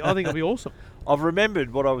think it'll be awesome. I've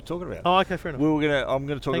remembered what I was talking about. Oh, okay, fair enough. I'm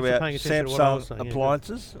going to talk about Samsung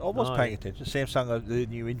appliances. I was paying attention. Samsung, the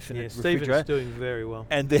new Infinite refrigerator. Stephen's doing very well.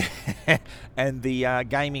 And the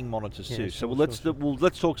gaming monitors too. So let's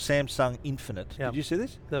talk Samsung Infinite. Yep. Did you see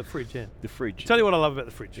this? The fridge, yeah. The fridge. Tell you what I love about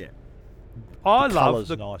the fridge. Yeah. I colour's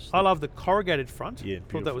love nice. I love the corrugated front. Yeah,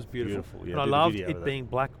 thought that was beautiful. Yeah, And I loved it being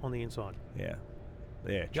black on the inside. Yeah.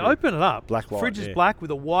 Yeah, You open it up. Black light, fridge is black with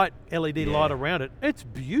a white LED light Yeah. around it. It's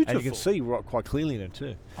beautiful. And you can see quite clearly in it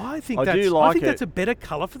too. I think I that's do like that's it. a better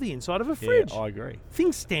colour for the inside of a fridge. Yeah, I agree.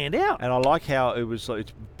 Things stand out. And I like how it was.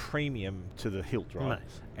 It's premium to the hilt, right?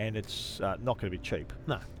 Nice. And it's not going to be cheap.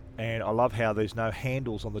 No. And I love how there's no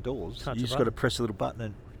handles on the doors. Touch You a just got to button. press a little button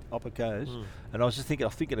and up it goes. Mm. And I was just thinking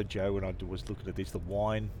of Joe when I was looking at this, the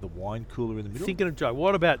wine cooler in the middle. Thinking of Joe.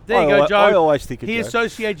 What about... There you go, Joe. I always think of He Joe.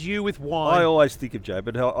 associates you with wine. I always think of Joe,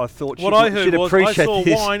 but I thought what I heard she'd was appreciate I saw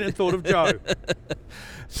this. wine and thought of Joe.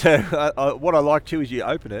 So what I like too is you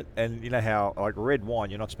open it, and you know how like red wine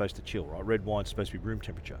you're not supposed to chill, right? Red wine's supposed to be room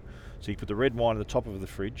temperature. So you put the red wine at the top of the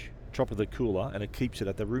fridge, top of the cooler, and it keeps it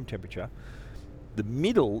at the room temperature. The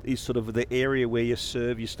middle is sort of the area where you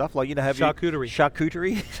serve your stuff, like have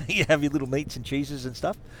charcuterie. You have your little meats and cheeses and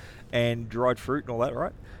stuff, and dried fruit and all that,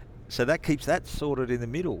 right? So that keeps that sorted in the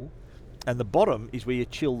middle, and the bottom is where you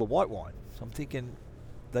chill the white wine. So I'm thinking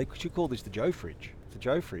they should call this the Joe fridge. The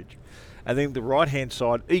Joe fridge. And then the right-hand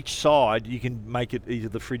side, each side, you can make it either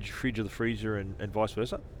the fridge or the freezer and vice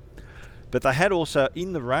versa. But they had also,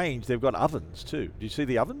 in the range, they've got ovens too. Do you see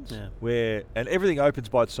the ovens? Yeah. And everything opens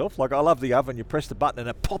by itself. Like, I love the oven. You press the button and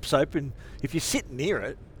it pops open. If you sit near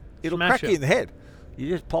it, it'll crack you in the head. You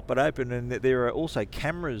just pop it open, and there are also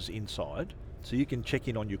cameras inside, so you can check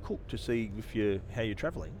in on your cook to see how you're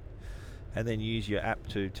travelling. And then use your app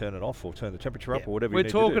to turn it off or turn the temperature up or whatever you need to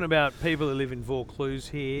do. We're talking about people that live in Vaucluse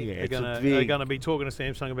here. Yeah, they're going to be talking to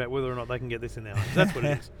Samsung about whether or not they can get this in their homes. That's what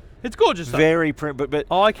it is. It's gorgeous stuff. But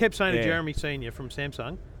I kept saying to Jeremy Senior from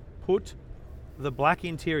Samsung, put the black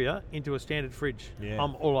interior into a standard fridge. Yeah.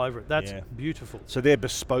 I'm all over it. That's beautiful. So their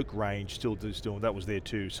bespoke range still that was there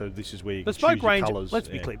too. So this is where you bespoke can choose range, your colours. Let's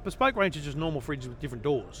be clear. Bespoke range is just normal fridges with different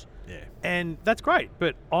doors. Yeah. And that's great.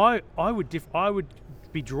 But I would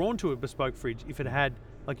be drawn to a bespoke fridge if it had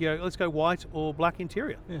let's go white or black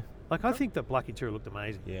interior. Yeah. I think the black interior looked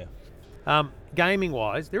amazing. Yeah. Gaming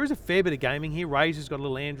wise, there is a fair bit of gaming here. Razer's got a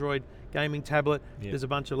little Android gaming tablet. Yep. There's a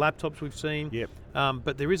bunch of laptops we've seen. Yep.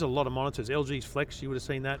 But there is a lot of monitors. LG's Flex, you would have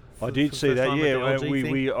seen that. I did see that.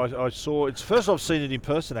 Yeah, I saw. It's first I've seen it in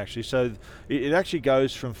person actually. So it actually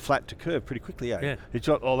goes from flat to curve pretty quickly. Yeah. It's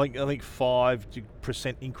got I think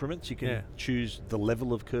 5% increments. You can choose the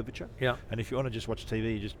level of curvature. Yeah. And if you want to just watch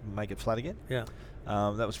TV, you just make it flat again. Yeah.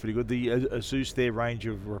 That was pretty good. The Asus, their range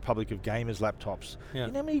of Republic of Gamers laptops. Yeah.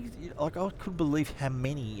 You know how many? I couldn't believe how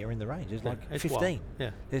many are in the range. There's like 15. Wild.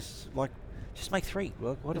 Yeah. There's just make 3.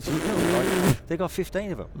 Well, what if they got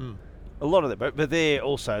 15 of them? Mm. A lot of them, but they're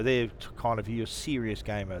kind of your serious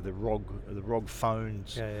gamer. The ROG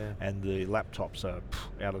phones and the laptops are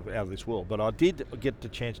out of this world. But I did get the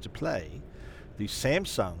chance to play the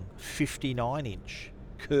Samsung 59-inch.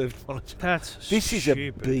 Curved monitor. This is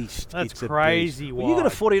a beast. That's it's crazy. Well, you got a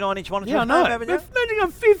 49-inch monitor. Yeah, I know. Imagine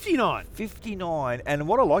I'm 59. 59, and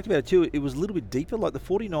what I liked about it too, it was a little bit deeper. Like the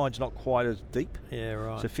 49's not quite as deep. Yeah,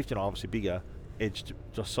 right. So 59 obviously bigger, edge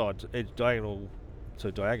diagonal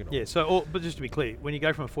to diagonal. Yeah. So, but just to be clear, when you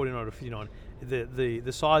go from a 49 to a 59,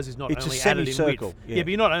 the size is not it's only a added in semicircle. width. Yeah, but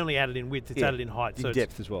you're not only added in width; it's added in height. In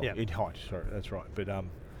depth as well. Yeah. In height. Sorry, that's right. But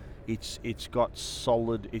it's got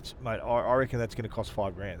solid. Mate, I reckon that's going to cost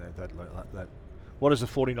 $5,000. That. What does the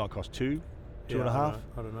 49 cost? Two and a half?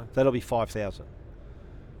 I don't know. That'll be $5,000,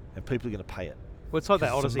 and people are going to pay it. Well, it's like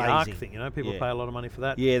that Odyssey Arc thing, People pay a lot of money for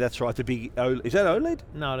that. Yeah, that's right. The big is that OLED?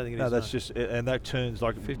 No, I don't think it is. No, that's just and that turns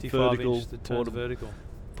like 55 inch. That turns vertical.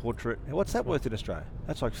 Portrait. What's that worth in Australia?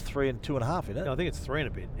 That's like 3 and 2.5, isn't it? No, I think it's 3 and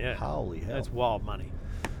a bit. Yeah. Holy hell! That's wild money.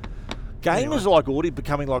 Gamers like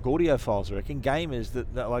becoming like audiophiles. I reckon gamers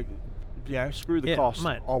that like. Screw the cost.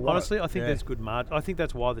 Mate, honestly, I think that's good margin. I think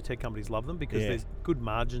that's why the tech companies love them, because there's good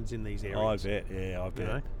margins in these areas. I bet. I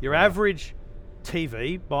bet. Your average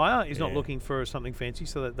TV buyer is not looking for something fancy,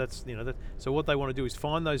 so that's so what they want to do is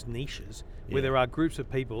find those niches where there are groups of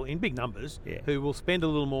people in big numbers who will spend a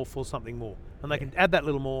little more for something more, and they can add that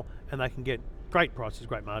little more, and they can get great prices,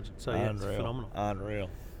 great margins. So it's phenomenal. Unreal.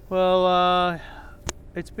 Well,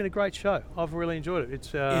 it's been a great show. I've really enjoyed it.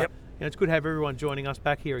 It's it's good to have everyone joining us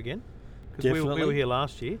back here again. Because we were here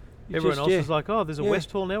last year. Everyone else is like, there's a West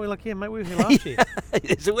Hall now. We're like, yeah, mate, we were here last year.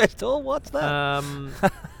 There's a West Hall? What's that?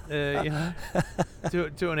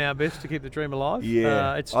 Doing our best to keep the dream alive.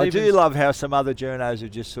 Yeah. I do love how some other journos have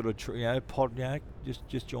just sort of,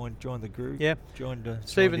 just joined the group. Yeah.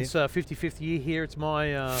 Stephen's 55th year here. It's my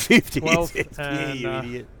 50th year,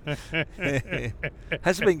 you idiot.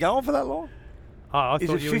 Has it been going for that long? Oh, I Is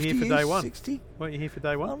thought it you were 50 here for years, day one. 60? Weren't you here for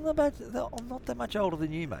day one? I'm not that much older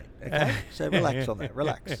than you, mate. Okay, so relax on that.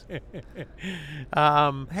 Relax.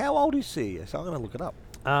 How old is CES? I'm going to look it up.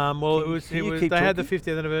 Well, Can you they keep had the talking?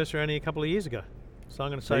 50th anniversary only a couple of years ago. So I'm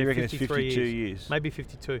going to So say you reckon it's 53 52 years? Maybe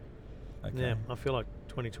 52. Okay. Yeah, I feel like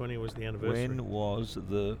 2020 was the anniversary. When was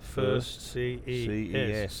the First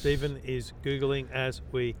CES. Stephen is Googling as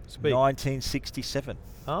we speak. 1967.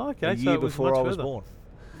 Oh, okay. A so year it was before much I was further. born.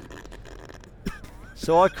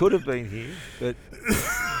 So I could have been here, but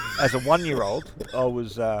as a 1-year-old, I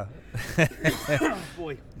was Oh,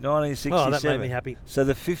 boy. 1967. Oh, that made me happy. So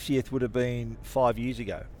the 50th would have been 5 years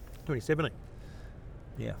ago. 2017.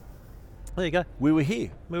 Yeah. There you go. We were here.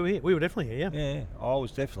 We were here. We were definitely here, yeah. Yeah, I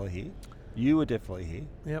was definitely here. You were definitely here.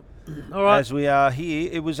 Yep. All right. As we are here,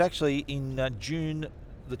 it was actually in June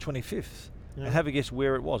the 25th. Yeah. And have a guess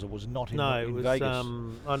where it was. It was not in, No, in it was, Vegas.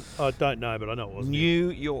 I don't know, but I know it was New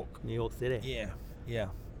York. New York City. Yeah, yeah.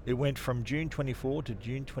 It went from June 24 to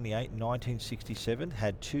June 28, 1967,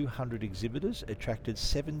 had 200 exhibitors, attracted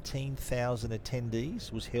 17,000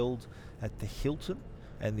 attendees, was held at the Hilton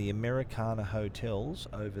and the Americana hotels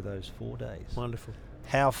over those 4 days. Wonderful.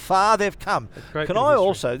 How far they've come. Great Can bit of I history.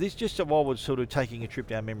 also, this just while we're sort of taking a trip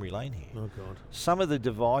down memory lane here, Oh, God. some of the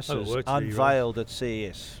devices works for you, unveiled at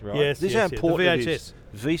CES, right? Yes, This yes, is how important The it is.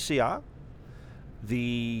 VCR,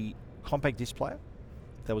 the compact disc player,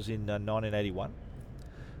 that was in 1981.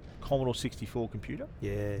 Commodore 64 computer,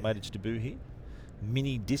 Yeah. made its debut here.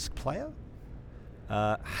 Mini disc player.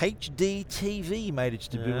 HD TV made its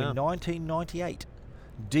debut Yeah. in 1998.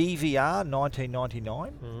 DVR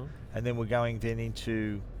 1999. Mhm. And then we're going then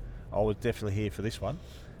into, I was definitely here for this one,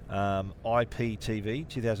 IPTV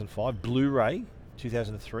 2005, Blu-ray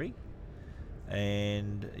 2003,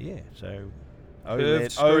 and yeah, so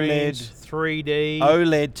Curved screens, 3D.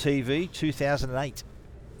 OLED TV 2008.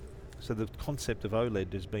 So the concept of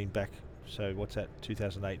OLED has been back, so what's that,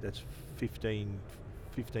 2008, that's 15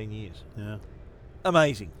 years. Yeah.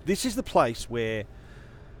 Amazing. This is the place where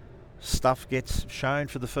stuff gets shown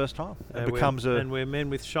for the first time. It becomes and where men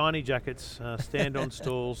with shiny jackets stand on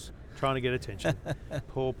stalls trying to get attention.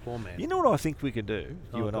 Poor man. You know what I think we could do,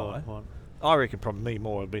 you and God, what? I reckon probably me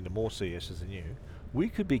more, I've been to more CSs than you. We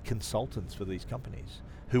could be consultants for these companies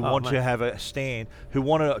who want to have a stand, who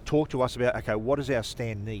want to talk to us about, okay, what does our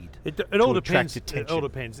stand need? It to all attract depends. It attention? all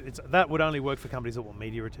depends. That would only work for companies that want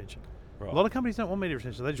media attention. Right. A lot of companies don't want media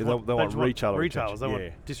attention. They just They want, want just want retailer retailers. attention, They yeah.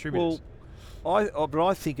 want distributors. But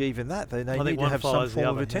I think even that, they think need to one have some follows the form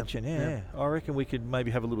of other, yeah. attention. Yeah. I reckon we could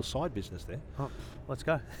maybe have a little side business there. Oh, let's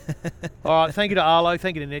go. All right. Thank you to Arlo.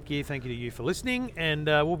 Thank you to Netgear. Thank you to you for listening. And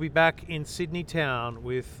we'll be back in Sydney town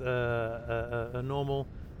with a normal,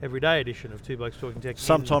 everyday edition of Two Blokes Talking Tech.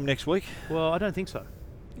 Sometime next week. Well, I don't think so.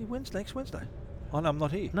 Yeah, when's next Wednesday? Oh, no, I'm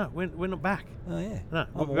not here. No, we're not back. Oh, yeah. No,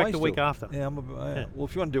 I'm we're back away the week still. after. Yeah, Yeah. Well,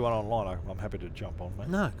 if you want to do one online, I'm happy to jump on, mate.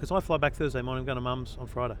 No, because I fly back Thursday morning. I'm going to Mum's on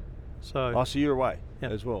Friday. So Oh, so you're away Yeah.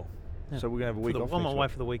 as well. Yeah. So we're going to have a week off I'm next away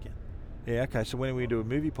week. for the weekend. Yeah, okay. So when are we going to do a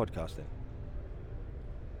movie podcast then?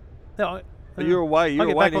 No, But you're away. You're I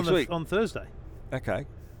get away back next on week. on Thursday. Okay.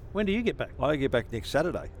 When do you get back? I get back next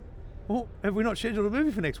Saturday. Well, have we not scheduled a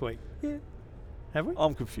movie for next week? Yeah. Have we?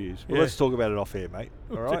 I'm confused. Well, Yeah. let's talk about it off air, mate.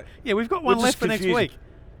 All right. Yeah, we've got We're one just left for next confusing. week.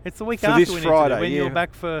 It's the week For after this we need Friday, to do, when yeah. you're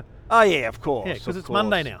back for... Oh yeah, of course. Yeah, because of it's course.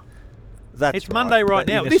 Monday now. That's It's right. Monday right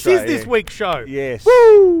But now. in This is Australia, this week's show. Yes.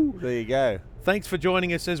 Woo! There you go. Thanks for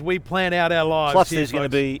joining us as we plan out our lives. Plus, here, there's going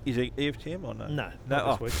to folks. be, is it EFTM or no? No, No.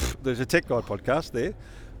 not this week. There's a Tech Guide podcast there.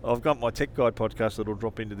 I've got my Tech Guide podcast that'll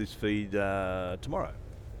drop into this feed tomorrow.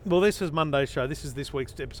 Well, this is Monday's show. This is this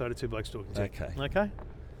week's episode of Two Blokes Talking Tech. Okay. Okay?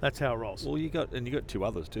 That's how it rolls. Well, you got two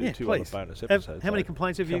others too. Yeah, Two please. other bonus Have- episodes. how many like,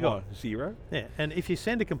 complaints have you come got? on, 0. Yeah, and if you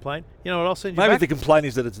send a complaint, you know what, I'll send you Maybe back. the complaint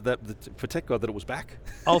is that it's that for Tech Guide that it was back.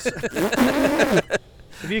 If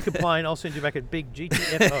you complain, I'll send you back a big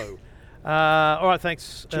GTFO. All right,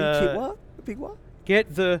 thanks. What? A big what?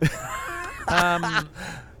 Get the...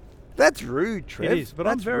 That's rude, Trev. it is, but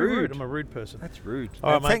I'm That's very rude. I'm a rude person. That's rude.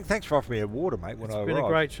 All right, mate. Thanks for offering me a water, mate, when It's I been arrived. a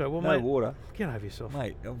great show. Well, no mate, water. get over yourself.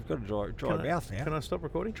 Mate, I've got a dry Can I- mouth now. Can I stop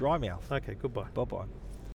recording? Dry mouth. Okay, goodbye. Bye-bye.